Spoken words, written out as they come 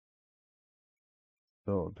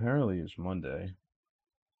So apparently it's Monday.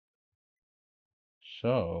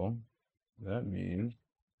 So that means,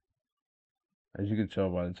 as you can tell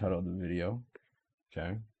by the title of the video,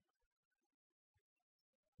 okay,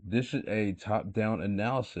 this is a top-down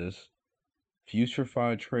analysis,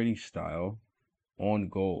 Futurefire trading style on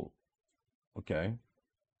gold. Okay.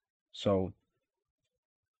 So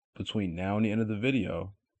between now and the end of the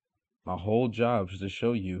video, my whole job is to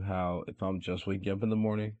show you how if I'm just waking up in the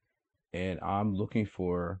morning and I'm looking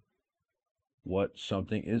for what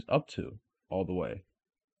something is up to all the way.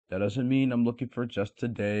 That doesn't mean I'm looking for just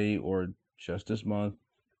today or just this month.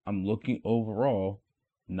 I'm looking overall,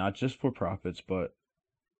 not just for profits, but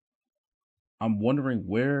I'm wondering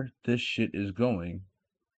where this shit is going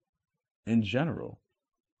in general.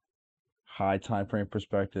 High time frame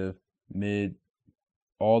perspective, mid,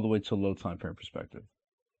 all the way to low time frame perspective.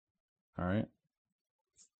 All right.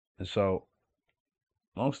 And so,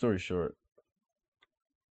 long story short,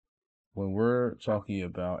 when we're talking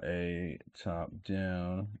about a top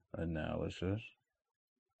down analysis,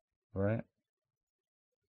 right?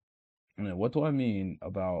 I mean, what do I mean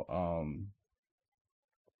about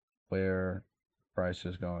where price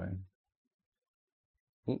is going?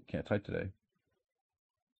 Oop, can't type today.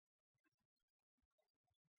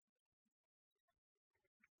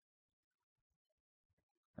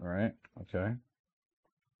 All right. Okay.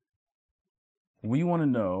 We want to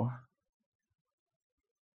know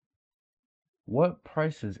what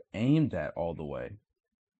price is aimed at all the way.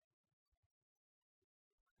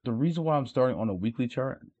 The reason why I'm starting on a weekly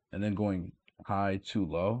chart and then going high to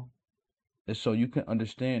low is so you can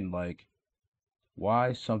understand like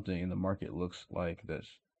why something in the market looks like this.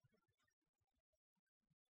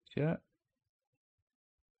 Yeah.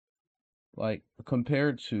 Like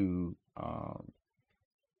compared to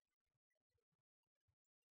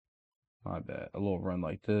my bad, a little run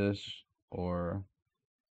like this, or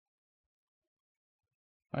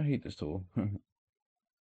I hate this tool.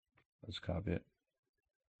 Let's copy it.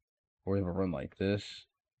 Or we have a run like this.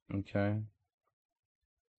 Okay.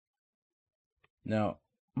 Now,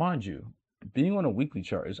 mind you, being on a weekly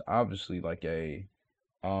chart is obviously like a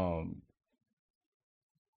um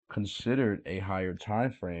considered a higher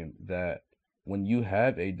time frame that when you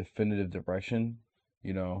have a definitive direction,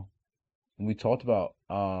 you know, when we talked about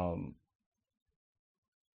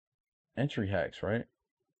entry hacks, right?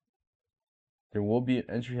 There will be an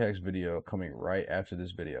entry hacks video coming right after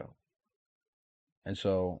this video. And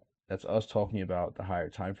so that's us talking about the higher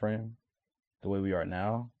time frame, the way we are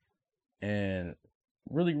now. And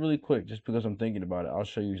really, really quick, just because I'm thinking about it, I'll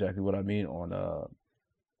show you exactly what I mean on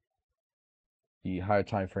the higher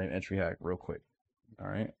time frame entry hack real quick. All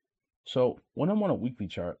right. So when I'm on a weekly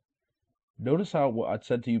chart, notice how what I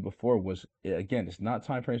said to you before was again, it's not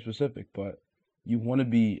time frame specific, but you want to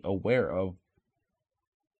be aware of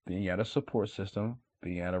being at a support system,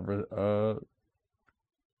 being at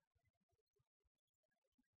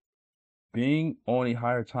being on a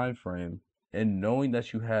higher time frame, and knowing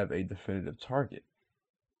that you have a definitive target.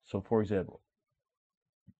 So, for example,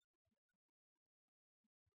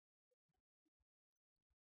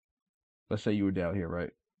 let's say you were down here, right?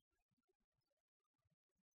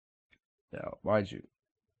 Now, mind you,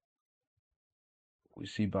 we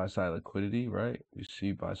see buy side liquidity, right? We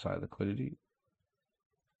see buy side liquidity.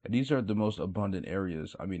 And these are the most abundant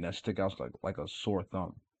areas. I mean, that stick out like a sore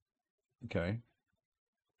thumb. Okay.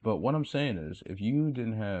 But what I'm saying is, if you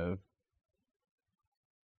didn't have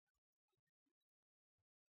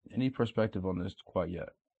any perspective on this quite yet,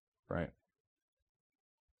 right?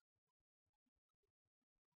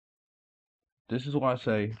 This is why I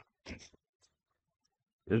say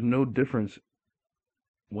there's no difference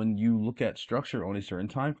when you look at structure on a certain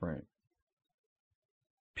time frame.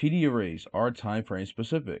 PD arrays are time frame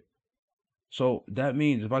specific. So that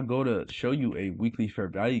means if I go to show you a weekly fair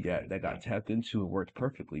value gap that got tapped into and worked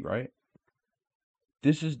perfectly, right?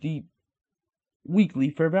 This is the weekly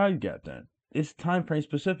fair value gap then. It's time frame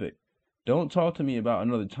specific. Don't talk to me about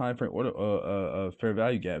another time frame or fair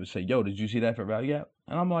value gap and say, "Yo, did you see that fair value gap?"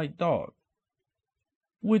 And I'm like, "Dog,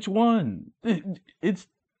 which one? It's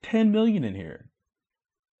 10 million in here,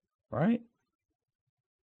 right?"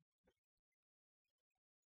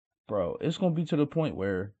 Bro, it's gonna be to the point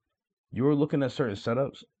where you're looking at certain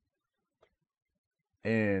setups,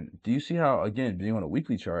 and do you see how again being on a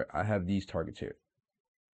weekly chart, I have these targets here.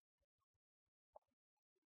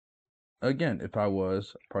 Again, if I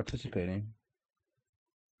was participating,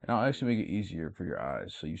 and I'll actually make it easier for your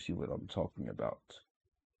eyes so you see what I'm talking about.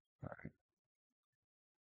 All right.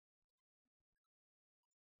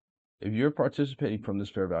 If you're participating from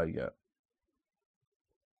this fair value gap,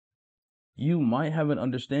 you might have an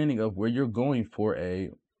understanding of where you're going for a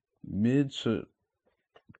mid to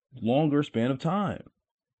longer span of time.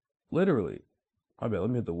 Literally. I bet. Let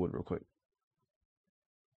me hit the wood real quick.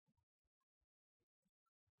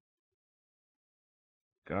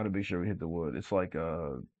 Gotta be sure we hit the wood. It's like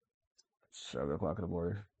 7 o'clock in the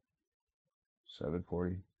morning.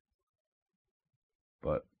 7:40.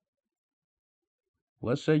 But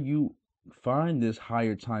let's say you find this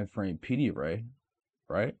higher time frame PD array,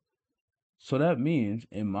 right? So that means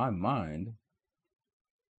in my mind,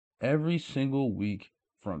 every single week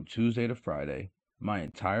from Tuesday to Friday, my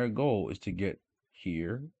entire goal is to get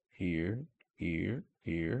here, here, here,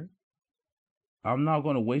 here. I'm not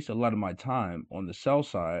going to waste a lot of my time on the sell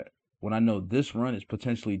side when I know this run is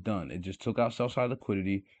potentially done. It just took out sell side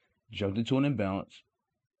liquidity, jumped into an imbalance.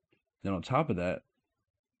 Then on top of that,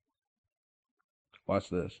 watch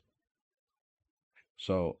this.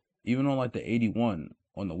 So even on like the 81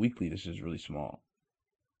 on the weekly, this is really small.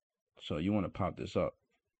 So you want to pop this up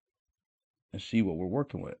and see what we're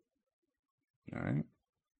working with. All right.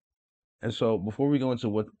 And so before we go into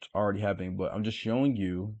what's already happening, but I'm just showing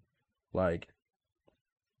you like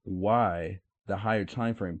why the higher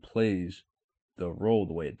time frame plays the role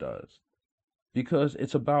the way it does. Because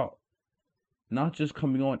it's about not just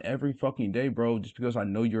coming on every fucking day, bro, just because I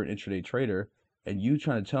know you're an intraday trader and you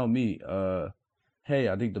trying to tell me, hey,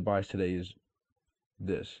 I think the bias today is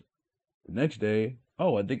this. The next day,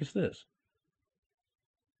 oh, I think it's this.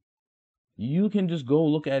 You can just go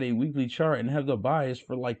look at a weekly chart and have the bias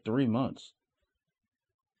for like 3 months.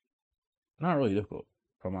 Not really difficult,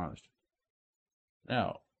 if I'm honest.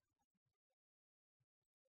 Now,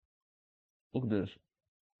 look at this.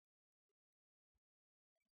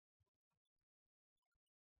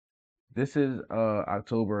 This is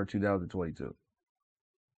October 2022.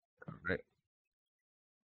 All right.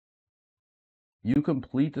 You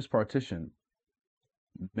complete this partition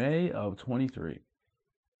May of 23.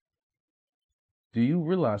 Do you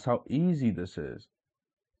realize how easy this is?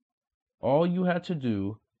 All you had to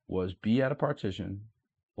do was be at a partition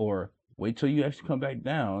or wait till you actually come back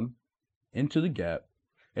down into the gap.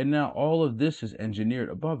 And now all of this is engineered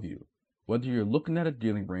above you. Whether you're looking at a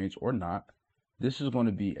dealing range or not, this is going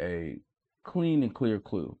to be a clean and clear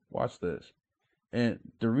clue. Watch this. And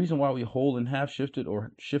the reason why we hold and half shifted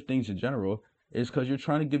or shift things in general is because you're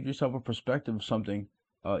trying to give yourself a perspective of something,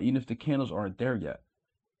 even if the candles aren't there yet.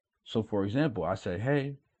 So, for example, I say,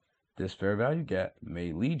 hey, this fair value gap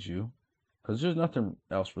may lead you because there's nothing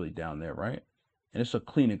else really down there, right? And it's a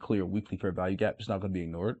clean and clear weekly fair value gap. It's not going to be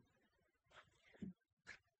ignored.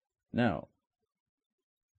 Now,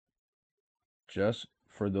 just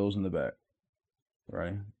for those in the back,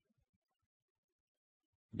 right?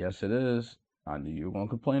 Yes, it is. I knew you were going to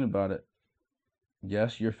complain about it.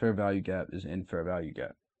 Yes, your fair value gap is in fair value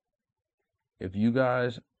gap. If you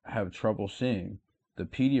guys have trouble seeing the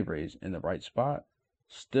PD arrays in the right spot,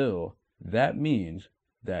 still, that means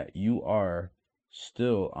that you are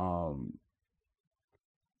still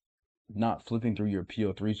not flipping through your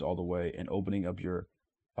PO3s all the way and opening up your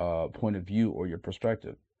point of view or your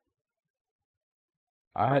perspective.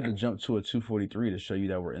 I had to jump to a 243 to show you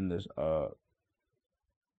that we're in this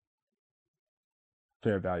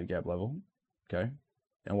fair value gap level. Okay,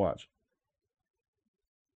 and watch.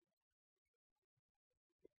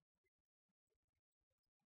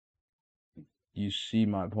 You see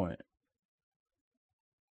my point.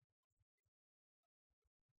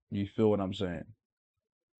 You feel what I'm saying?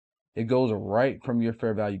 It goes right from your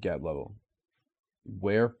fair value gap level,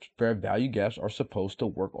 where fair value gaps are supposed to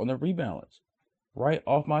work on the rebalance, right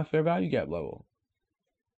off my fair value gap level.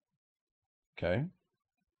 Okay.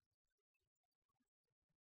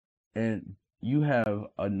 And you have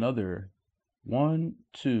another 1,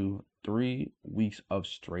 2, 3 weeks of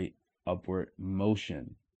straight upward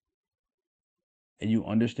motion. And you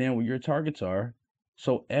understand what your targets are.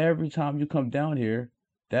 So every time you come down here,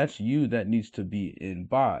 that's you that needs to be in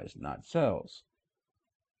buys, not sells.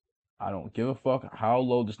 I don't give a fuck how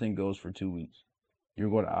low this thing goes for 2 weeks.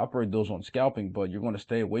 You're going to operate those on scalping, but you're going to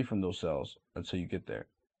stay away from those sells until you get there.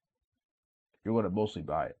 You're going to mostly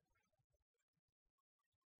buy it.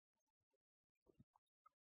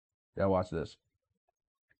 Yeah, watch this.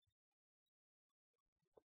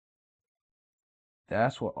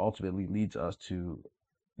 That's what ultimately leads us to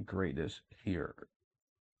greatness here.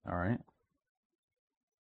 All right.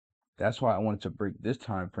 That's why I wanted to break this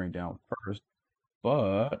time frame down first.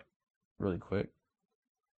 But really quick,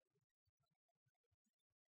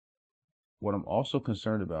 what I'm also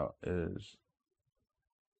concerned about is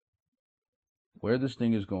where this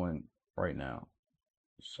thing is going right now.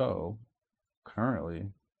 So currently,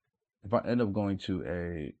 if I end up going to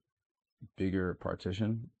a bigger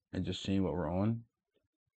partition and just seeing what we're on,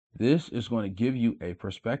 this is going to give you a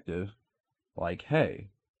perspective like, hey,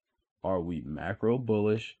 are we macro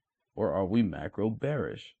bullish or are we macro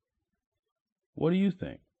bearish? What do you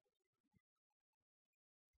think?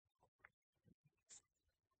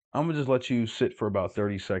 I'm gonna just let you sit for about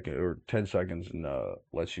 30 seconds or 10 seconds and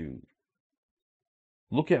let you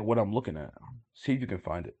look at what I'm looking at. See if you can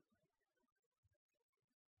find it.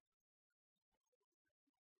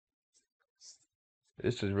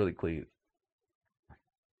 This is really clean.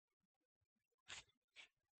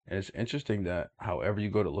 And it's interesting that however you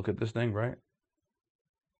go to look at this thing, right?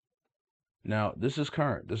 Now, this is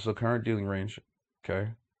current. This is a current dealing range. Okay.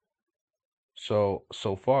 So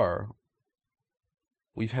far,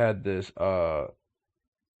 we've had this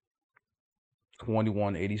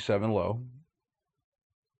 2187 low.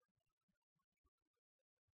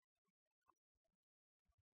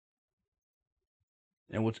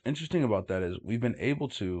 And what's interesting about that is we've been able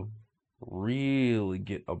to really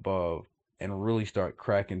get above and really start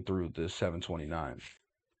cracking through this 729.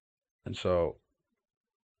 And so,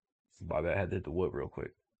 by that, I had to hit the wood real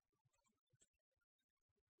quick.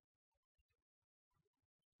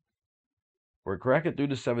 We're cracking through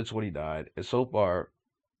the 729, and so far,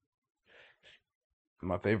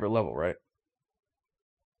 my favorite level, right?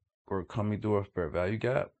 We're coming through a fair value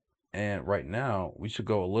gap, and right now we should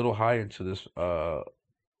go a little higher into this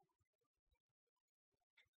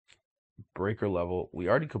breaker level. We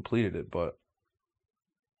already completed it, but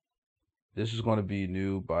this is going to be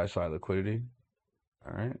new buy side liquidity.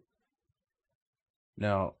 All right.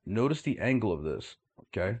 Now notice the angle of this.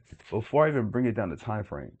 Okay. Before I even bring it down to time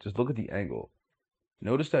frame, just look at the angle.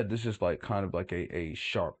 Notice that this is like kind of like a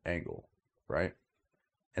sharp angle, right?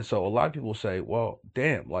 And so a lot of people say, well,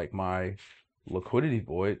 damn, like my liquidity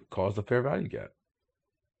void caused a fair value gap.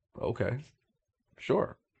 Okay,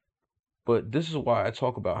 sure. But this is why I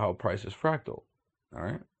talk about how price is fractal. All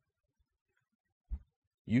right.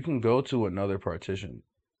 You can go to another partition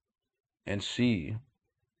and see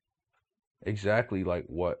exactly like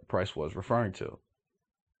what price was referring to.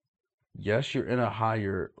 Yes, you're in a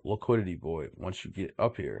higher liquidity void once you get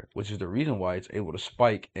up here, which is the reason why it's able to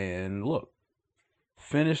spike and look,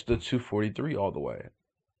 finish the 243 all the way.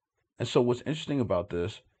 And so what's interesting about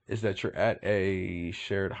this is that you're at a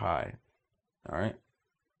shared high. All right.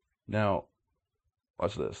 Now,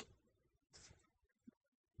 watch this.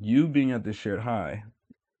 You being at the shared high,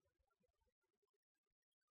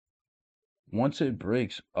 once it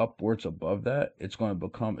breaks upwards above that, it's going to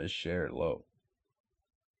become a shared low.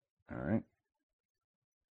 All right.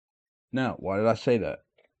 Now, why did I say that?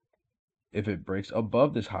 If it breaks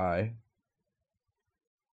above this high,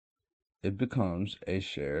 it becomes a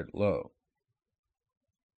shared low.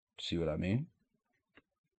 See what I mean?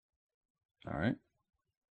 All right.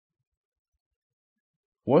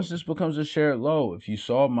 Once this becomes a shared low, if you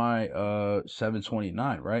saw my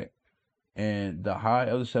 729, right? And the high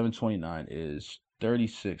of the 729 is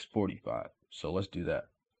 36.45. So let's do that.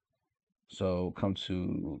 So come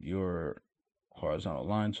to your horizontal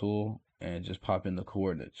line tool and just pop in the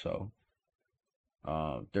coordinates. So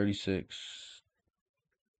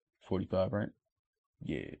 36.45, right?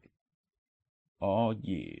 Yeah. Oh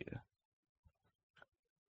yeah.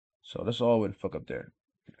 So that's all the way the fuck up there.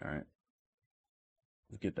 All right.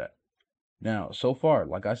 Let's get that. Now, so far,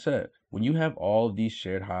 like I said, when you have all of these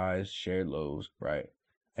shared highs, shared lows, right?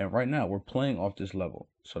 And right now we're playing off this level.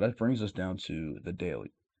 So that brings us down to the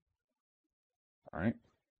daily. All right.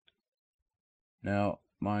 Now,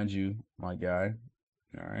 mind you, my guy,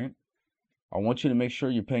 all right, I want you to make sure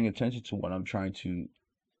you're paying attention to what I'm trying to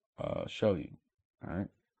show you. All right.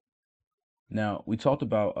 Now, we talked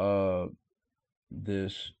about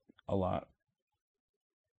this a lot.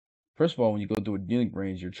 First of all, when you go through a dealing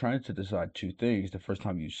range, you're trying to decide two things the first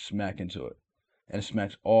time you smack into it. And it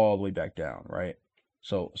smacks all the way back down, right?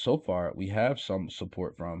 So far, we have some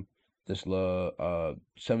support from this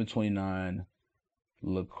 729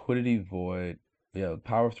 liquidity void. We have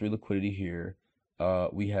power of 3 liquidity here.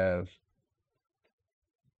 We have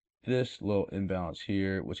this little imbalance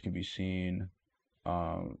here, which can be seen.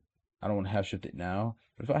 I don't want to half shift it now,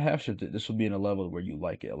 but if I half shift it, this will be in a level where you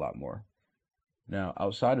like it a lot more. Now,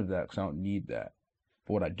 outside of that, because I don't need that,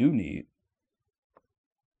 but what I do need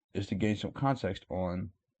is to gain some context on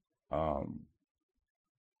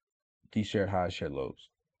these shared highs, shared lows.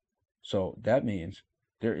 So that means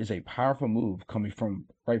there is a powerful move coming from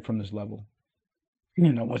right from this level.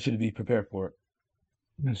 And I want you to be prepared for it.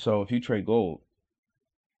 And so if you trade gold,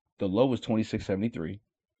 the low is 26.73.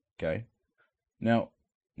 Okay. Now,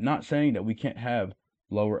 not saying that we can't have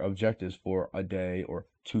lower objectives for a day or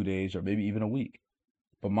 2 days or maybe even a week.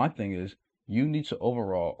 But my thing is, you need to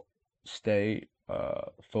overall stay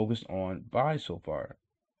focused on buy so far.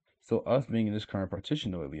 So us being in this current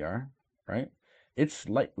partition the way we are, right? It's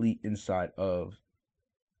slightly inside of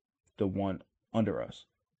the one under us.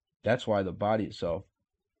 That's why the body itself,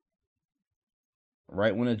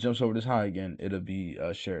 right when it jumps over this high again, it'll be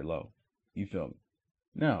shared low. You feel me?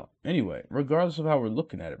 Now, anyway, regardless of how we're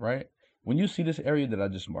looking at it, right? When you see this area that I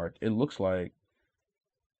just marked, it looks like,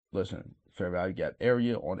 listen, fair value gap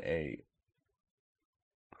area on a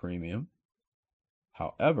premium.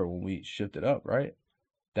 However, when we shift it up, right?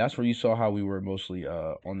 That's where you saw how we were mostly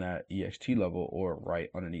on that EXT level or right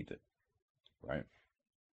underneath it, right?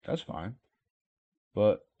 That's fine.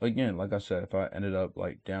 But again, like I said, if I ended up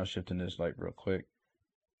like downshifting this like real quick,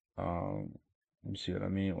 let me see what I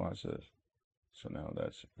mean. Watch this. So now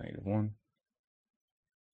that's -1.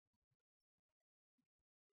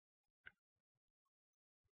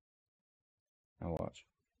 Now watch.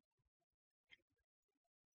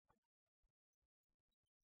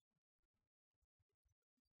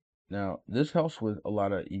 Now this helps with a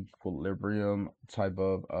lot of equilibrium type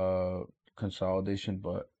of consolidation,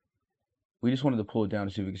 but we just wanted to pull it down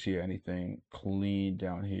to see if we can see anything clean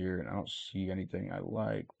down here, and I don't see anything I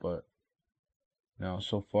like, but now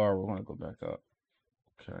so far we're gonna go back up.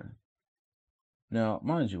 Okay. Now,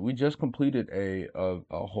 mind you, we just completed a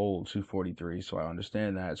whole 243, so I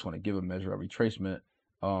understand that. I just want to give a measure of retracement.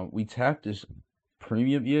 We tapped this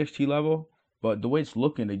premium EXT level, but the way it's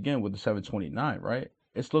looking again with the 729, right?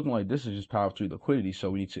 It's looking like this is just power through liquidity,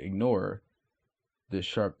 so we need to ignore this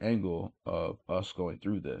sharp angle of us going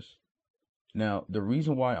through this. Now, the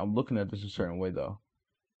reason why I'm looking at this a certain way though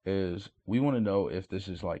is we want to know if this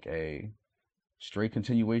is like a straight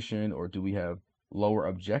continuation or do we have lower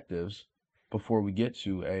objectives before we get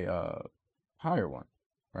to a higher one,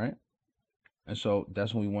 right? And so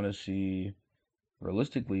that's when we want to see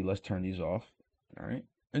realistically. Let's turn these off, all right?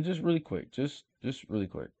 And just really quick, just really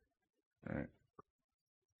quick, all right?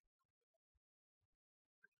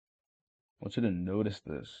 I want you to notice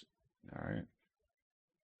this, all right?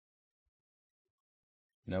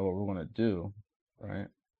 Now what we're gonna do, right?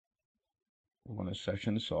 We're gonna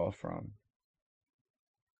section this off from.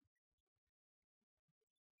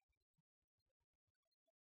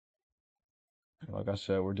 Like I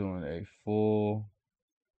said, we're doing a full.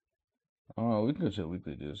 Oh, we can go to the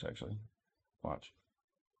weekly dues actually. Watch.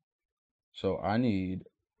 So I need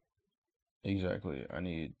exactly. I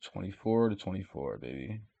need 24 to 24,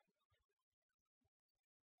 baby.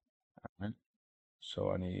 All right.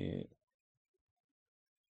 So I need,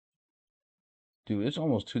 dude. It's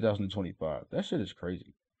almost 2025. That shit is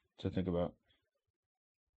crazy to think about.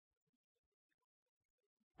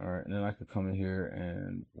 All right, and then I could come in here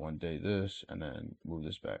and one day this, and then move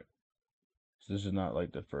this back. So this is not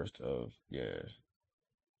like the first of yeah.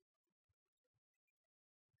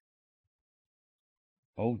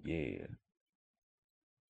 Oh yeah.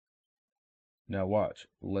 Now watch.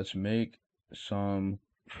 Let's make some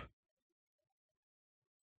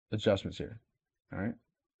adjustments here. All right.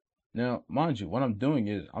 Now, mind you, what I'm doing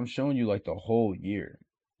is I'm showing you like the whole year.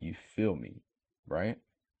 You feel me, right?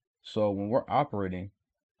 So when we're operating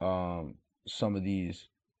some of these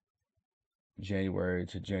January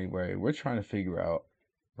to January, we're trying to figure out,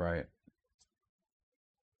 right,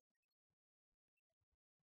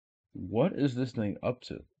 what is this thing up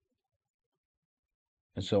to?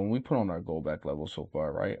 And so when we put on our goldback level so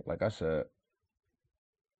far, right, like I said,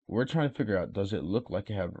 we're trying to figure out, does it look like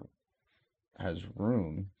it has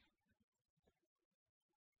room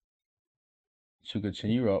to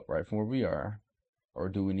continue up right from where we are, or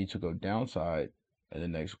do we need to go downside in the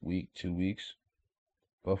next week, 2 weeks,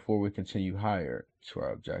 before we continue higher to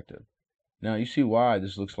our objective? Now you see why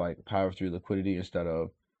this looks like power through liquidity instead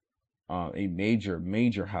of a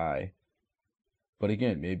major high. But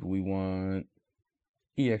again, maybe we want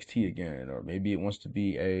EXT again, or maybe it wants to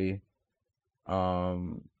be a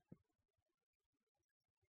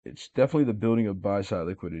it's definitely the building of buy side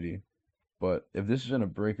liquidity. But if this is in a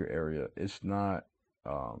breaker area, it's not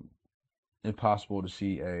um impossible to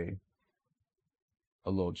see a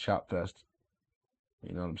little chop fest,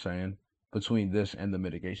 you know what I'm saying, between this and the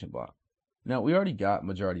mitigation block. Now we already got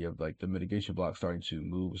majority of like the mitigation block starting to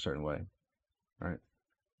move a certain way, right?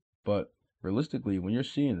 But realistically, when you're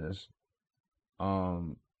seeing this,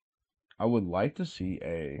 um, I would like to see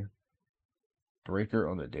a breaker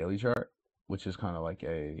on the daily chart, which is kind of like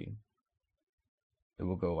it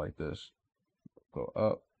will go like this, go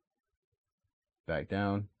up, back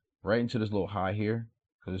down, right into this little high here,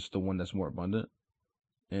 because it's the one that's more abundant,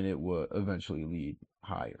 and it will eventually lead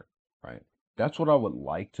higher, right? That's what I would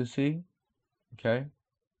like to see, okay?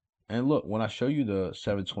 And look, when I show you the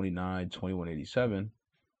 729, 2187,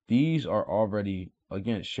 these are already,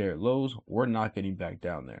 again, shared lows. We're not getting back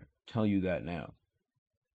down there. Tell you that now.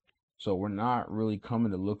 So we're not really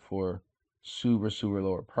coming to look for super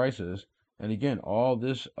lower prices. And again, all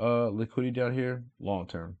this liquidity down here, long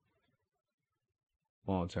term.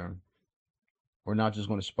 Long term. We're not just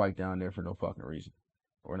going to spike down there for no fucking reason.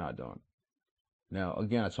 We're not doing. Now,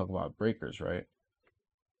 again, I talk about breakers, right?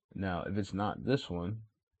 Now, if it's not this one,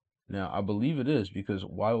 now I believe it is, because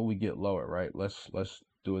why would we get lower, right? Let's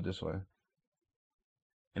do it this way.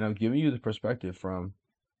 And I'm giving you the perspective from,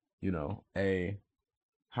 a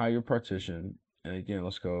higher partition. And again,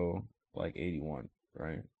 let's go like 81,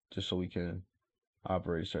 right? Just so we can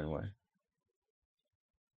operate a certain way.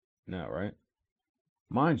 Now, right?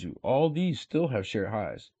 Mind you, all these still have shared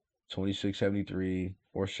highs, 2673,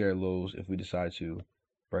 or shared lows if we decide to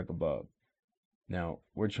break above. Now,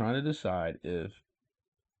 we're trying to decide if,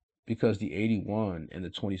 because the 81 and the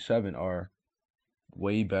 27 are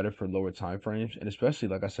way better for lower time frames, and especially,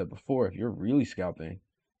 like I said before, if you're really scalping,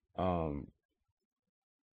 the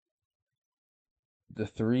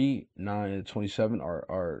 3, 9, and 27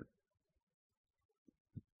 are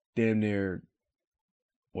damn near,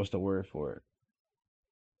 what's the word for it?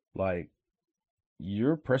 Like,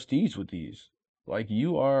 you're prestige with these. Like,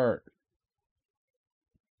 you are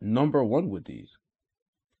number one with these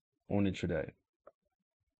on intraday.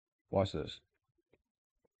 Watch this.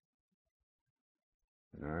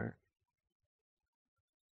 All right.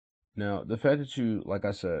 Now, the fact that you, like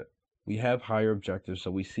I said, we have higher objectives,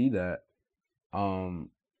 so we see that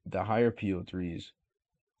the higher PO3s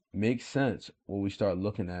make sense when we start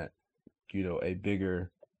looking at, a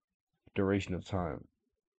bigger duration of time.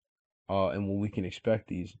 And when we can expect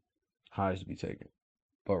these highs to be taken.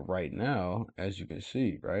 But right now, as you can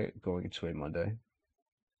see, right, going into a Monday,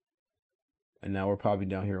 and now we're probably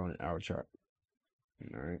down here on an hour chart.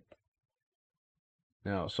 All right.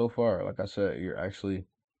 Now, so far, like I said, you're actually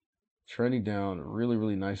trending down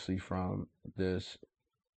really nicely from this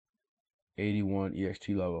 81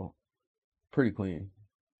 EXT level. Pretty clean.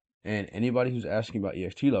 And anybody who's asking about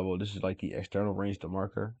EXT level, this is like the external range to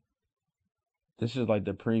marker. This is like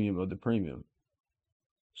the premium of the premium.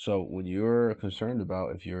 So when you're concerned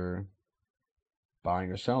about if you're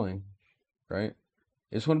buying or selling, right,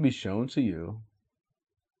 it's going to be shown to you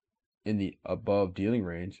in the above dealing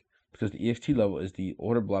range, because the EXT level is the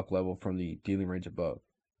order block level from the dealing range above.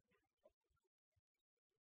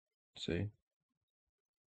 See?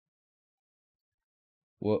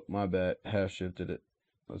 Well, my bad. Half shifted it.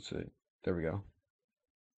 Let's see. There we go.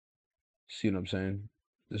 See what I'm saying?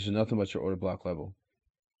 This is nothing but your order block level.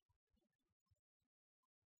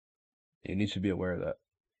 You need to be aware of that.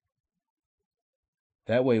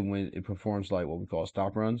 That way, when it performs like what we call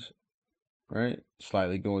stop runs, right?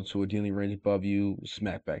 Slightly go into a dealing range above you,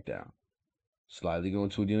 smack back down. Slightly go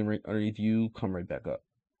into a dealing range underneath you, come right back up.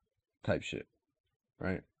 Type shit,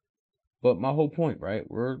 right? But my whole point, right?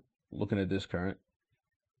 We're looking at this current.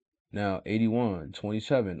 Now, 81,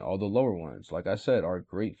 27, all the lower ones, like I said, are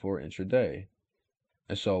great for intraday.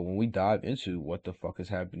 And so when we dive into what the fuck is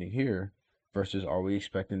happening here versus are we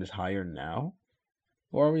expecting this higher now,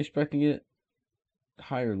 or are we expecting it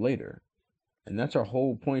higher later? And that's our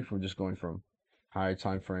whole point from just going from higher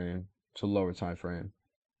time frame to lower time frame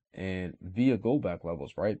and via GOLDBACH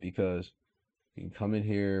levels, right? Because we can come in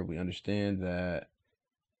here, we understand that,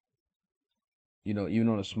 even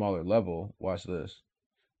on a smaller level, watch this.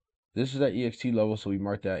 This is that EXT level, so we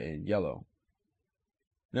mark that in yellow.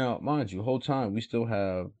 Now, mind you, whole time we still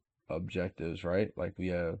have objectives, right? Like we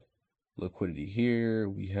have liquidity here,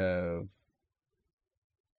 we have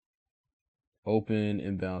open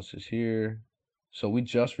imbalances here. So we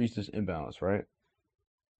just reached this imbalance, right?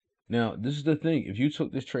 Now, this is the thing. If you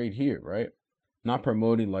took this trade here, right? Not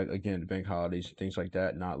promoting, like, again, bank holidays, things like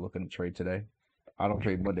that, not looking to trade today. I don't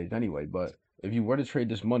trade Mondays anyway, but if you were to trade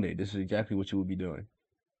this Monday, this is exactly what you would be doing.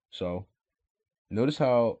 So notice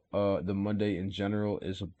how the Monday in general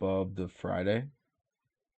is above the Friday.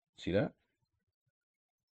 See that?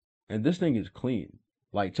 And this thing is clean.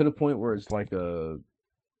 Like to the point where it's like a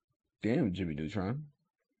damn Jimmy Neutron.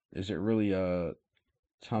 Is it really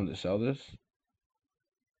time to sell this?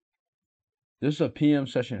 This is a PM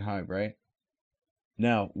session high, right?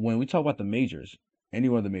 Now, when we talk about the majors, any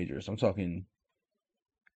one of the majors, I'm talking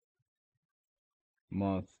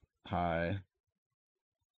month, high,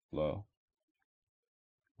 low,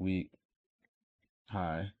 week,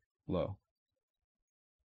 high, low.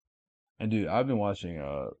 And dude, I've been watching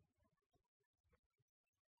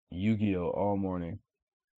Yu-Gi-Oh all morning.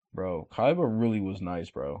 Bro, Kaiba really was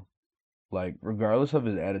nice, bro. Like, regardless of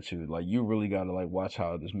his attitude, like you really gotta like watch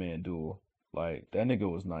how this man duel. Like that nigga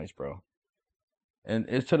was nice, bro. And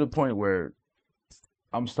it's to the point where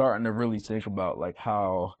I'm starting to really think about like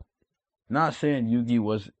how, not saying Yugi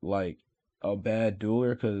was like a bad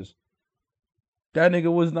dueler, because that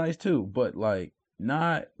nigga was nice too, but like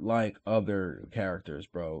not like other characters,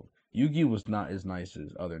 bro. Yugi was not as nice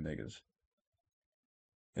as other niggas.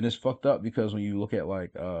 And it's fucked up because when you look at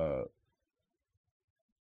like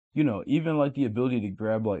even like the ability to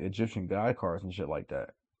grab like Egyptian god cards and shit like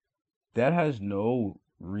that, that has no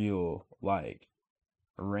real like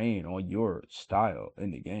reign on your style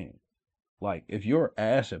in the game. Like if you're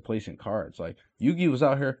ass at placing cards, like Yugi was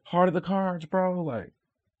out here heart of the cards, bro. Like,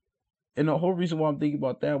 and the whole reason why I'm thinking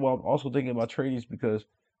about that, while I'm also thinking about trading, is because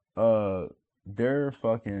uh they're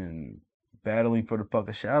fucking battling for the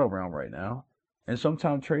fucking shadow realm right now. And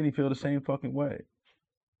sometimes trading feel the same fucking way.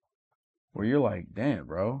 Where you're like, damn,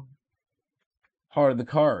 bro, heart of the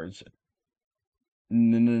cards.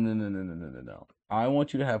 No, no, no, no, no, no, no, no, no. I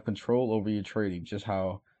want you to have control over your trading, just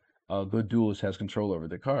how a good duelist has control over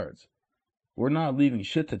their cards. We're not leaving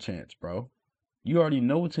shit to chance, bro. You already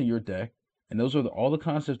know what's in your deck, and those are all the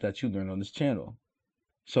concepts that you learn on this channel.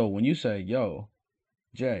 So when you say, yo,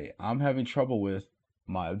 Jay, I'm having trouble with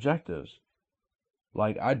my objectives.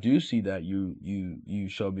 Like I do see that you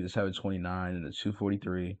showed me the 729 and the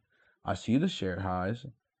 243. I see the shared highs.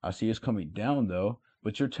 I see it's coming down though,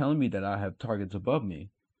 but you're telling me that I have targets above me.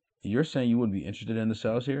 You're saying you wouldn't be interested in the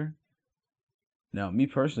sales here? Now, me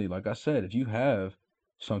personally, like I said, if you have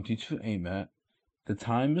something to aim at, the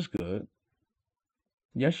time is good.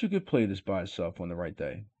 Yes, you could play this by itself on the right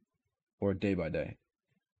day or day by day.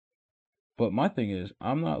 But my thing is,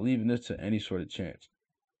 I'm not leaving this to any sort of chance.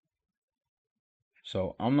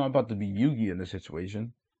 So I'm not about to be Yugi in this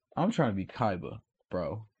situation. I'm trying to be Kaiba,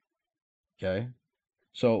 bro. Okay?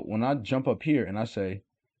 So when I jump up here and I say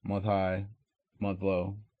month high, month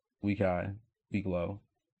low, week high, week low,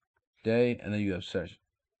 day, and then you have session.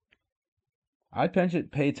 I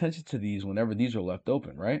pay attention to these whenever these are left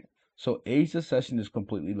open, right? So age the session is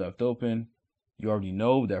completely left open. You already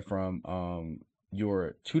know that from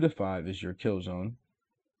your 2 to 5 is your kill zone.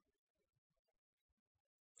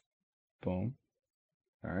 Boom.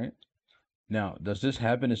 All right. Now, does this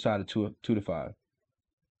happen inside of 2 to 5?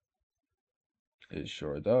 It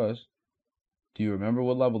sure does. Do you remember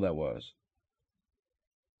what level that was?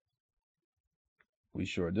 We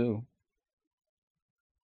sure do.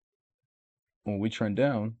 When we trend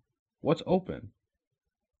down, what's open?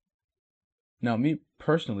 Now, me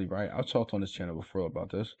personally, right? I've talked on this channel before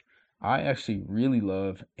about this. I actually really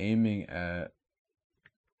love aiming at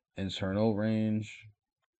internal range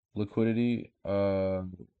liquidity.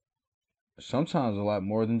 Sometimes a lot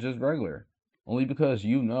more than just regular. Only because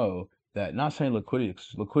you know that, not saying liquidity,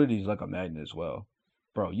 'cause liquidity is like a magnet as well.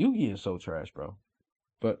 Bro, Yugi is so trash, bro.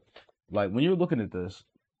 But like when you're looking at this,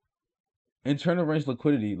 internal range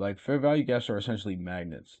liquidity, like fair value gaps are essentially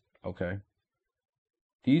magnets. Okay.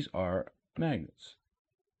 These are magnets.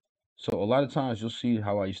 So a lot of times you'll see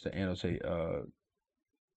how I used to annotate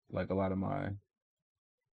like a lot of my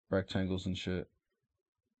rectangles and shit.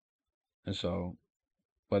 And so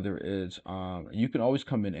whether it's you can always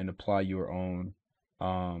come in and apply your own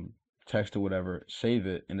um text or whatever, save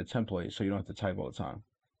it in a template so you don't have to type all the time.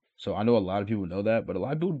 So I know a lot of people know that, but a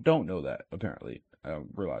lot of people don't know that apparently. I'm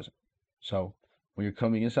realizing. So when you're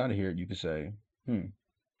coming inside of here, you can say, all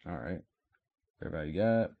right, fair value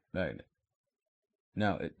gap, magnet.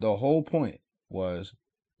 Now the whole point was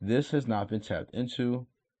this has not been tapped into.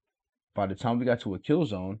 By the time we got to a kill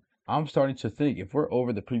zone, I'm starting to think if we're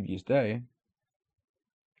over the previous day,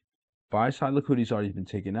 buy side liquidity's already been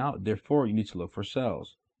taken out. Therefore, you need to look for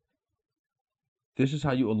sells. This is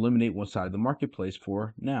how you eliminate one side of the marketplace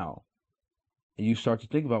for now. And you start to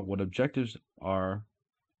think about what objectives are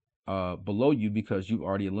below you because you've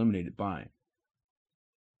already eliminated buying.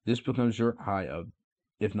 This becomes your high of,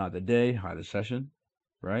 if not the day, high of the session,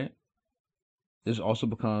 right? This also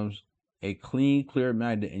becomes a clean, clear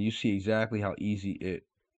magnet, and you see exactly how easy it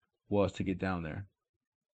was to get down there.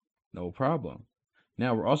 No problem.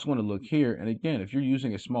 Now we're also going to look here, and again, if you're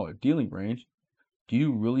using a smaller dealing range, do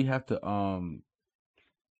you really have to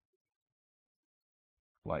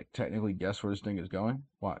like technically guess where this thing is going?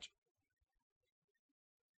 Watch.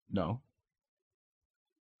 No,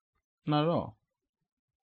 not at all.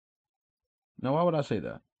 Now why would I say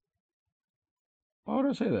that? Why would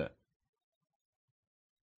I say that?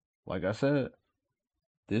 Like I said,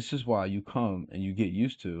 this is why you come and you get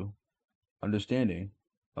used to understanding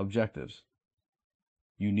objectives.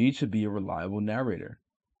 You need to be a reliable narrator.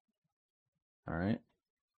 All right.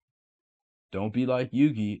 Don't be like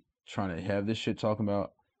Yugi trying to have this shit talking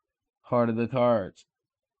about heart of the cards.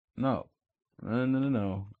 No. No, no, no,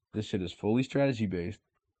 no. This shit is fully strategy based,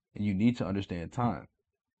 and you need to understand time.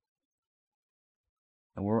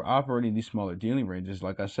 And we're operating these smaller dealing ranges.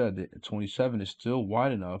 Like I said, the 27 is still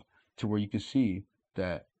wide enough to where you can see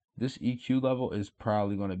that this EQ level is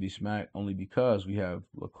probably going to be smacked only because we have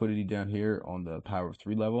liquidity down here on the power of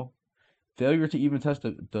 3 level. Failure to even test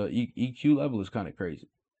the EQ level is kind of crazy.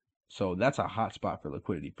 So that's a hot spot for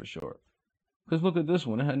liquidity for sure. Because look at this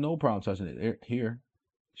one. It had no problem touching it here.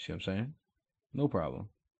 See what I'm saying? No problem.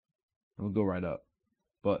 And we'll go right up.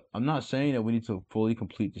 But I'm not saying that we need to fully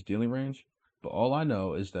complete this dealing range. But all I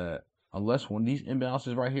know is that unless one of these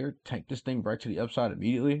imbalances right here take this thing right to the upside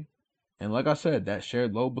immediately, and like I said, that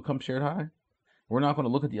shared low becomes shared high, we're not going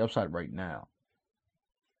to look at the upside right now.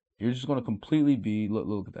 You're just going to completely be,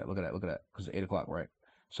 look at that, look at that, look at that, because it's 8 o'clock, right?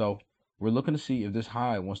 So we're looking to see if this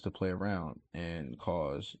high wants to play around and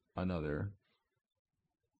cause another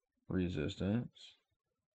resistance,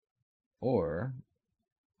 or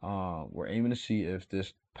we're aiming to see if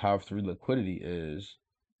this power of 3 liquidity is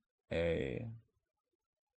a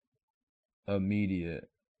immediate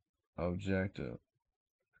objective.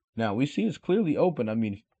 Now we see it's clearly open. I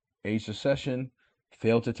mean, ace of session,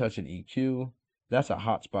 failed to touch an EQ. That's a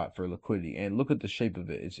hot spot for liquidity. And look at the shape of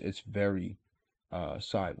it. It's very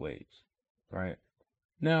sideways, right?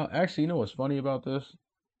 Now, actually, you know what's funny about this?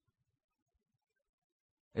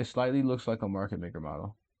 It slightly looks like a market maker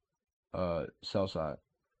model. Sell side.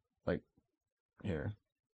 Like here.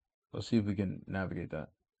 Let's see if we can navigate that.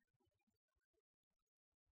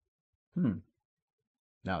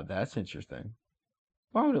 Now that's interesting.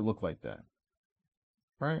 Why would it look like that?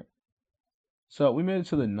 Right? So we made it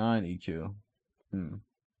to the 9 EQ.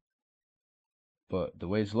 But the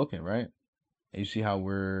way it's looking, right? And you see how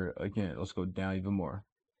we're, again, let's go down even more.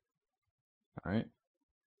 All right?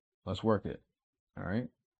 Let's work it. All right?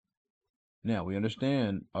 Now we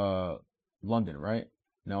understand London, right?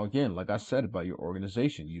 Now again, like I said about your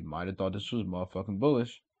organization, you might have thought this was motherfucking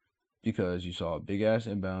bullish because you saw a big ass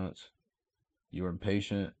imbalance. You were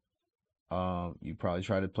impatient. You probably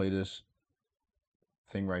tried to play this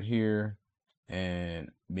thing right here, and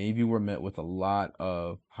maybe we're met with a lot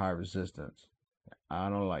of high resistance. I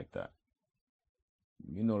don't like that.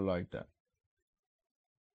 You don't like that.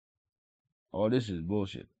 All this is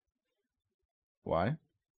bullshit. Why?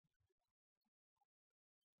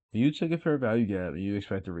 If you take a fair value gap and you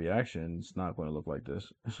expect a reaction, it's not going to look like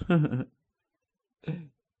this.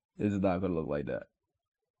 It's not going to look like that.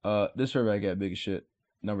 This fair value gap big as shit.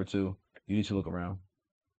 Number two, you need to look around.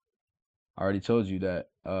 I already told you that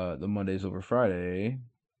the Monday's over Friday.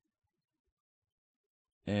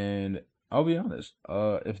 And I'll be honest,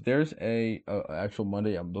 if there's a actual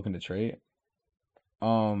Monday I'm looking to trade,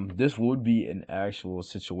 this would be an actual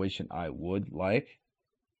situation I would like.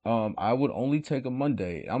 I would only take a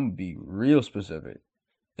Monday. I'm gonna be real specific.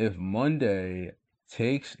 If Monday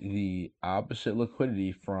takes the opposite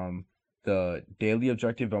liquidity from the daily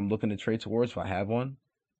objective I'm looking to trade towards, if I have one,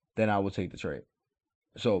 then I will take the trade.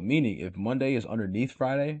 So meaning if Monday is underneath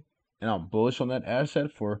Friday and I'm bullish on that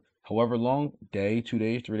asset for however long, day, 2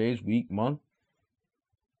 days, 3 days, week, month,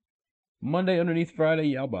 Monday underneath Friday,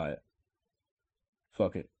 yeah, I'll buy it.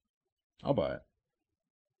 Fuck it. I'll buy it.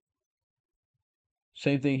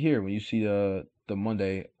 Same thing here when you see the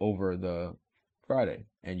Monday over the Friday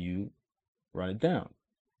and you run it down.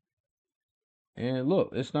 And look,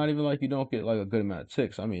 it's not even like you don't get like a good amount of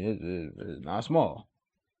ticks. I mean, it's not small.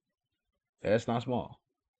 It's not small.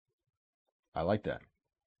 I like that.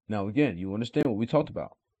 Now again, you understand what we talked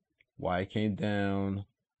about. Why it came down.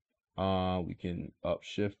 We can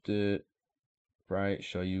upshift it, right?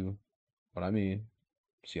 Show you what I mean.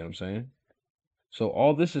 See what I'm saying? So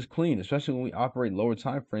all this is clean, especially when we operate lower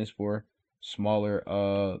time frames for smaller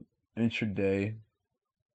intraday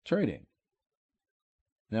trading.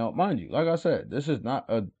 Now, mind you, like I said, this is not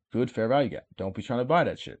a good fair value gap. Don't be trying to buy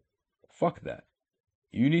that shit. Fuck that.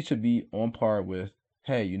 You need to be on par with,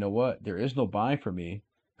 hey, you know what? There is no buying for me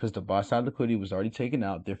because the buy side liquidity was already taken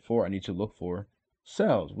out. Therefore, I need to look for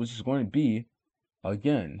sells, which is going to be,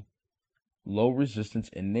 again, low resistance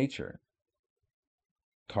in nature.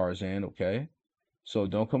 Tarzan, okay? So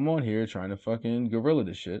don't come on here trying to fucking gorilla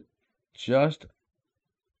this shit. Just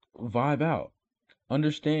vibe out.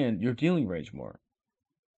 Understand your dealing range more.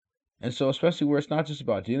 And so, especially where it's not just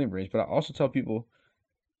about dealing range, but I also tell people,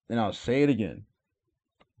 and I'll say it again,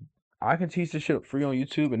 I can teach this shit free on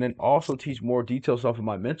YouTube and then also teach more details off of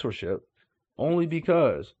my mentorship only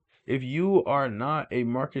because if you are not a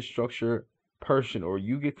market structure person or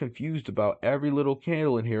you get confused about every little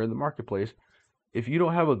candle in here in the marketplace, if you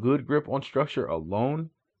don't have a good grip on structure alone,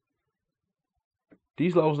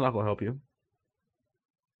 These levels are not going to help you.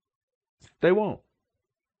 They won't.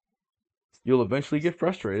 You'll eventually get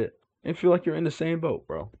frustrated and feel like you're in the same boat,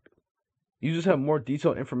 bro. You just have more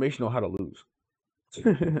detailed information on how to lose.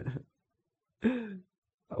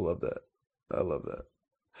 I love that. I love that.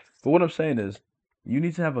 But what I'm saying is, you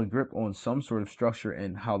need to have a grip on some sort of structure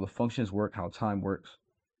and how the functions work, how time works,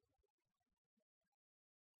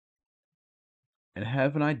 and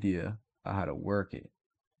have an idea of how to work it.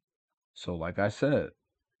 So, like I said,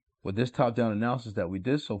 with this top down analysis that we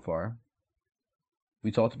did so far,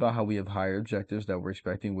 we talked about how we have higher objectives that we're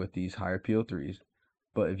expecting with these higher PO3s.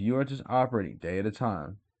 But if you are just operating day at a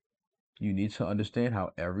time, you need to understand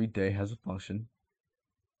how every day has a function.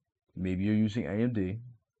 Maybe you're using AMD,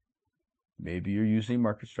 maybe you're using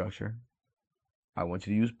market structure. I want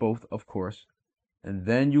you to use both, of course. And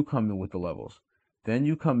then you come in with the levels. Then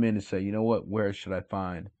you come in and say, you know what, where should I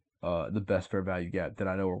find the best fair value gap that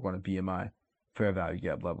I know are going to be in my fair value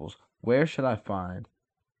gap levels? Where should I find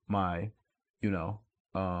my, you know,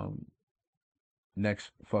 um,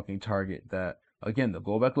 next fucking target that, again, the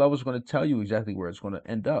goldback level is going to tell you exactly where it's going to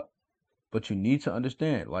end up. But you need to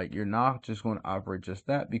understand, like, you're not just going to operate just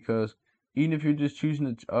that, because even if you're just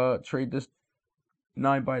choosing to trade this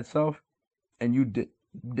 9 by itself and you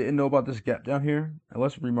didn't know about this gap down here, and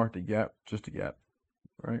let's remark the gap, just a gap,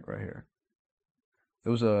 right here. It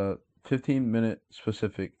was a 15-minute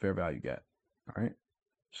specific fair value gap, all right?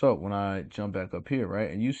 So when I jump back up here, right,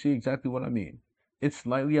 and you see exactly what I mean. It's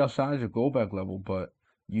slightly outside your goldback level, but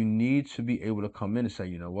you need to be able to come in and say,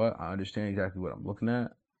 you know what, I understand exactly what I'm looking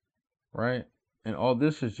at, right? And all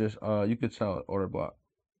this is just, you could tell order block.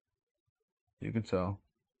 You can tell.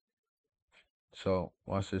 So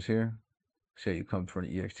watch this here. Say you come from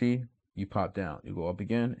the EXT, you pop down. You go up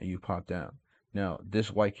again, and you pop down. Now,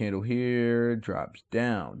 this white candle here drops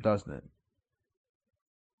down, doesn't it?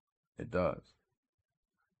 It does.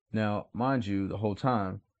 Now, mind you, the whole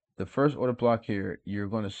time, the first order block here, you're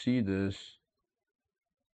going to see this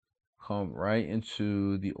come right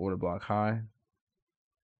into the order block high.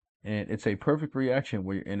 And it's a perfect reaction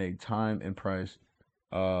where you're in a time and price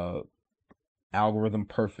algorithm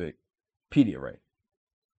perfect Pediarite.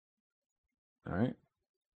 All right.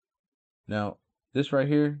 Now, this right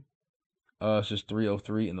here, it's just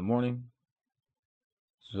 3:03 in the morning.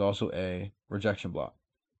 This is also a rejection block.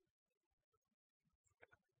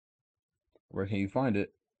 Where can you find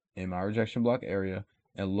it? In my rejection block area,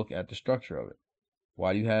 and look at the structure of it.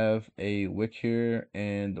 Why do you have a wick here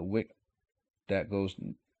and the wick that goes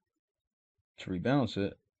to rebalance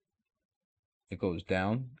it? It goes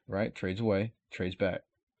down, right? Trades away, trades back,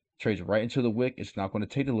 trades right into the wick. It's not going to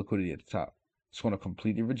take the liquidity at the top. It's going to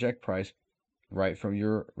completely reject price right from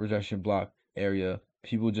your rejection block area.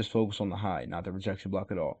 People just focus on the high, not the rejection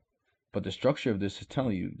block at all. But the structure of this is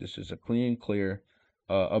telling you this is a clean, clear,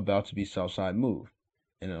 about to be sell side move.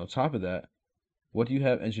 And then on top of that, what do you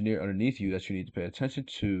have engineered underneath you that you need to pay attention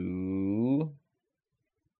to?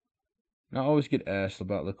 And I always get asked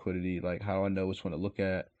about liquidity, like how do I know which one to look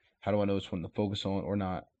at? How do I know which one to focus on or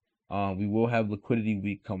not? We will have liquidity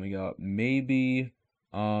week coming up. Maybe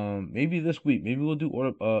this week. Maybe we'll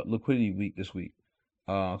do liquidity week this week.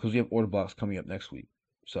 Because we have order blocks coming up next week.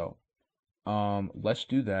 So, let's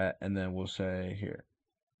do that, and then we'll say here.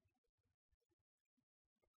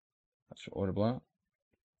 That's your order block.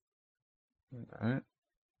 All right.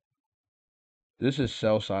 This is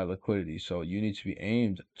sell side liquidity, so you need to be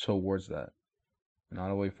aimed towards that,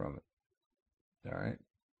 not away from it. All right.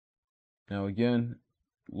 Now again,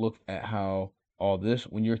 look at how all this,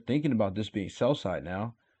 when you're thinking about this being sell side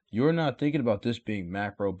now, you're not thinking about this being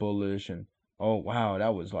macro bullish and, oh wow,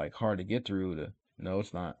 that was like hard to get through. No,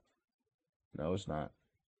 it's not. No, it's not.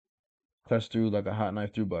 Cuts through like a hot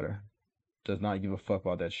knife through butter. Does not give a fuck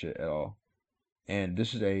about that shit at all. And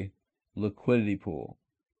this is a liquidity pool.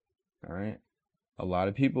 All right. A lot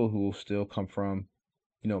of people who will still come from,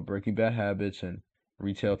 breaking bad habits and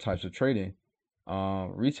retail types of trading.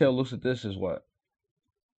 Retail looks at this as what?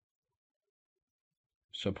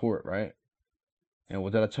 Support, right? And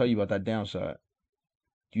what did I tell you about that downside?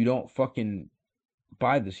 You don't fucking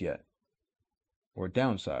buy this yet, or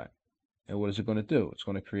downside. And what is it going to do? It's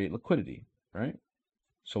going to create liquidity, right?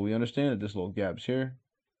 So we understand that this little gap's here.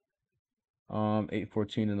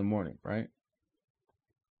 8:14 in the morning, right?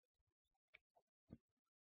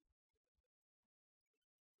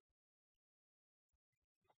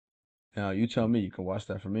 Now you tell me, you can watch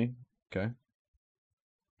that for me, okay?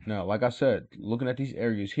 Now, like I said, looking at these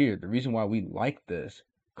areas here, the reason why we like this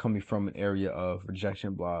coming from an area of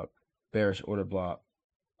rejection block, bearish order block,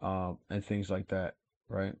 and things like that,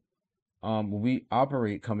 right? When we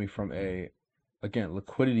operate coming from a Again,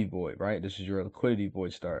 liquidity void, right? This is your liquidity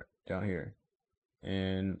void start down here.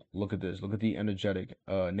 And look at this. Look at the energetic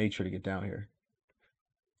nature to get down here.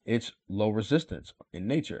 It's low resistance in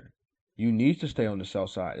nature. You need to stay on the sell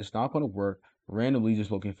side. It's not going to work randomly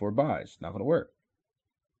just looking for buys. It's not going to work.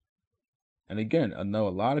 And again, I know a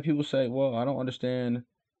lot of people say, well, I don't understand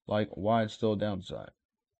like why it's still downside.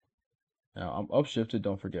 Now I'm upshifted,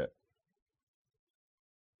 don't forget.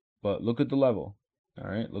 But look at the level. All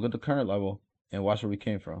right. Look at the current level and watch where we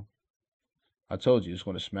came from. I told you it's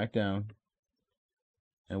going to smack down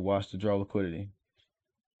and watch the draw liquidity.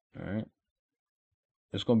 All right.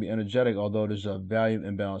 It's going to be energetic, although there's a value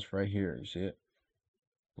imbalance right here. You see it?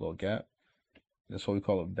 Little gap. That's what we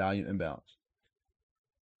call a value imbalance.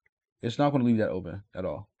 It's not going to leave that open at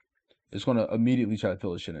all. It's going to immediately try to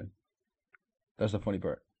fill this shit in. That's the funny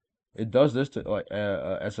part. It does this to like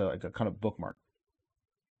as a like a kind of bookmark.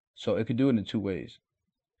 So it could do it in two ways.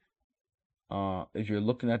 If you're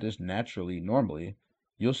looking at this naturally, normally,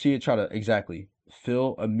 you'll see it try to exactly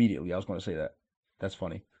fill immediately. I was going to say that. That's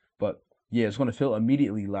funny. But yeah, it's going to fill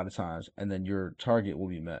immediately a lot of times, and then your target will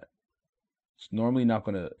be met. It's normally not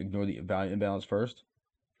going to ignore the value imbalance first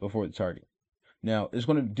before the target. Now, it's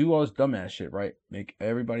going to do all this dumbass shit, right? Make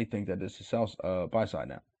everybody think that this is buy side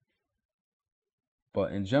now.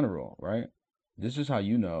 But in general, right? This is how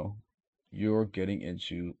you know you're getting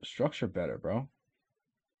into structure better, bro.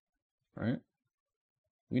 Right?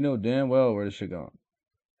 We know damn well where this shit going.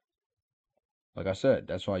 Like I said,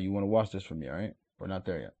 that's why you want to watch this from me, all right? We're not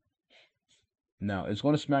there yet. Now, it's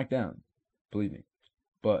going to smack down, believe me.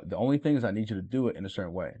 But the only thing is I need you to do it in a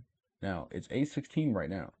certain way. Now, it's 8:16 right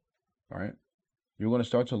now, all right? You're going to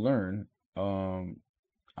start to learn. I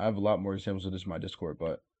have a lot more examples of this in my Discord,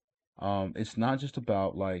 but it's not just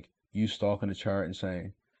about like you stalking the chart and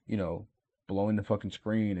saying, you know, blowing the fucking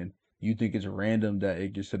screen and you think it's random that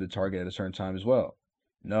it gets to the target at a certain time as well.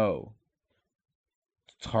 No.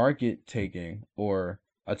 Target taking or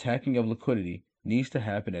attacking of liquidity needs to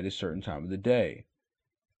happen at a certain time of the day.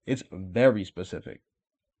 It's very specific.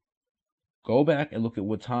 Go back and look at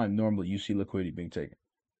what time normally you see liquidity being taken.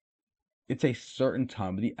 It's a certain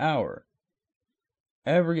time of the hour.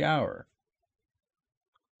 Every hour.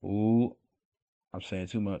 Ooh, I'm saying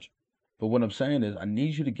too much. But what I'm saying is I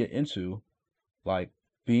need you to get into like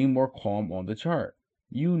being more calm on the chart.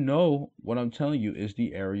 You know what I'm telling you is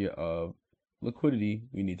the area of liquidity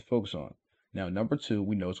we need to focus on. Now, number two,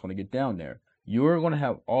 we know it's going to get down there. You're going to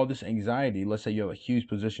have all this anxiety. Let's say you have a huge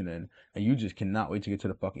position in and you just cannot wait to get to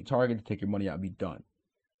the fucking target to take your money out and be done.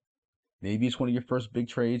 Maybe it's one of your first big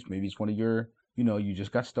trades. Maybe it's one of your, you know, you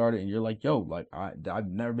just got started and you're like, yo, like I've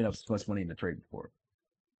never been up so much money in a trade before.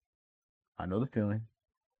 I know the feeling.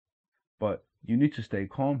 But you need to stay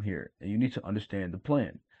calm here and you need to understand the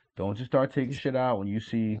plan. Don't just start taking shit out when you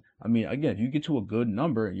see. I mean, again, if you get to a good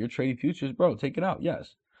number and you're trading futures, bro, take it out.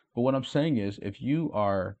 Yes. But what I'm saying is, if you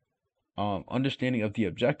are understanding of the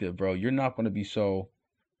objective, bro, you're not going to be so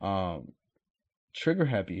trigger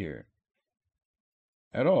happy here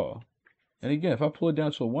at all. And again, if I pull it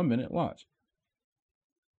down to a 1 minute, watch.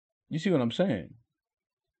 You see what I'm saying?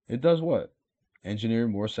 It does what? Engineer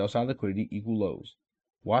more sell side liquidity equal lows.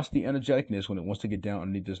 Watch the energeticness when it wants to get down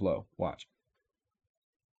underneath this low. Watch.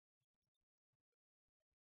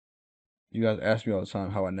 You guys ask me all the time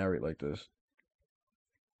how I narrate like this.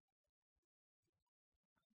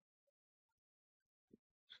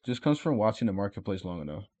 Just comes from watching the marketplace long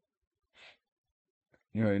enough.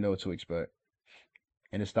 You already know what to expect.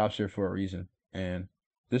 And it stops here for a reason. And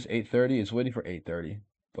this 8:30 is waiting for 8:30,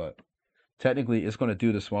 but technically it's going to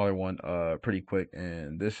do the smaller one pretty quick,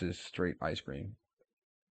 and this is straight ice cream,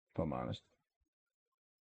 if I'm honest.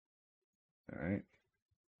 All right,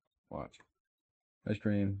 watch. Ice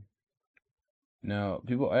cream. Now,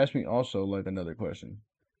 people ask me also like another question.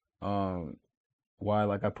 Um, why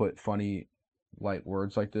like I put funny like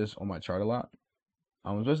words like this on my chart a lot.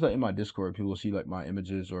 Just like in my Discord, people will see like my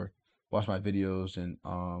images or watch my videos, and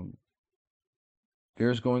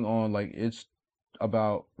there's going on like it's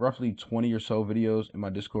about roughly 20 or so videos in my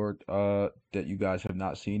Discord that you guys have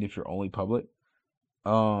not seen if you're only public.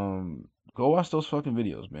 Go watch those fucking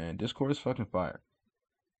videos, man. Discord is fucking fire.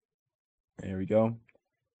 And here we go.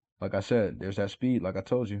 Like I said, there's that speed, like I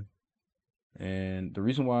told you. And the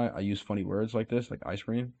reason why I use funny words like this, like ice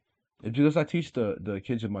cream, is because I teach the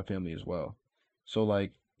kids of my family as well. So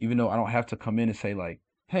like, even though I don't have to come in and say like,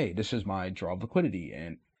 hey, this is my draw of liquidity,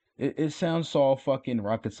 and it sounds all fucking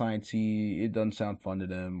rocket sciencey, it doesn't sound fun to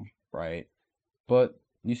them, right? But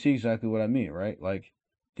you see exactly what I mean, right? Like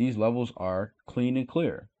these levels are clean and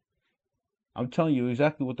clear. I'm telling you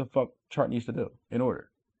exactly what the fuck chart needs to do in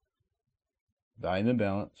order. Volume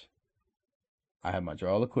imbalance, I have my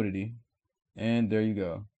draw liquidity, and there you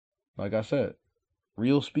go. Like I said,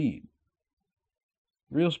 real speed.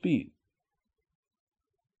 Real speed.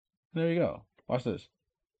 There you go. Watch this.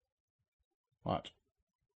 Watch.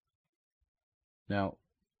 Now,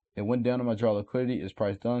 it went down to my draw liquidity. Is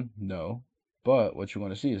price done? No. But what you're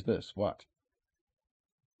going to see is this. Watch.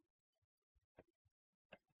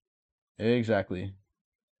 Exactly.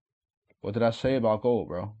 What did I say about gold,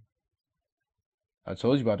 bro? I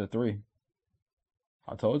told you about the 3.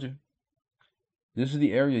 I told you. This is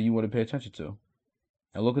the area you want to pay attention to.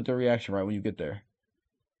 And look at the reaction right when you get there.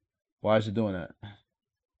 Why is it doing that?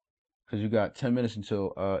 Because you got 10 minutes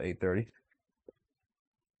until 8:30.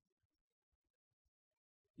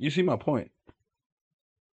 You see my point.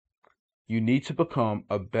 You need to become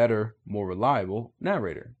a better, more reliable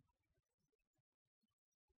narrator.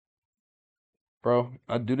 Bro,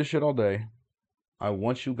 I do this shit all day. I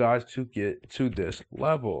want you guys to get to this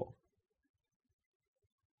level.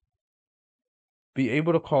 Be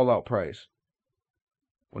able to call out price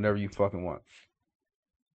whenever you fucking want.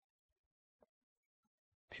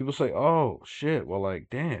 People say, oh, shit, well, like,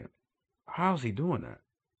 damn, how's he doing that?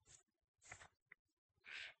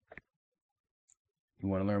 You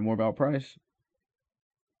want to learn more about price?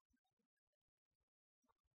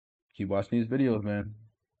 Keep watching these videos, man.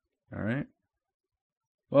 All right?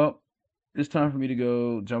 Well, it's time for me to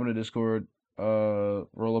go jump into Discord,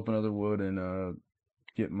 roll up another wood, and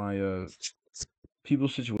get my people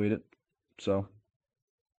situated. So,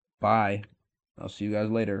 bye. I'll see you guys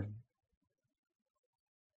later.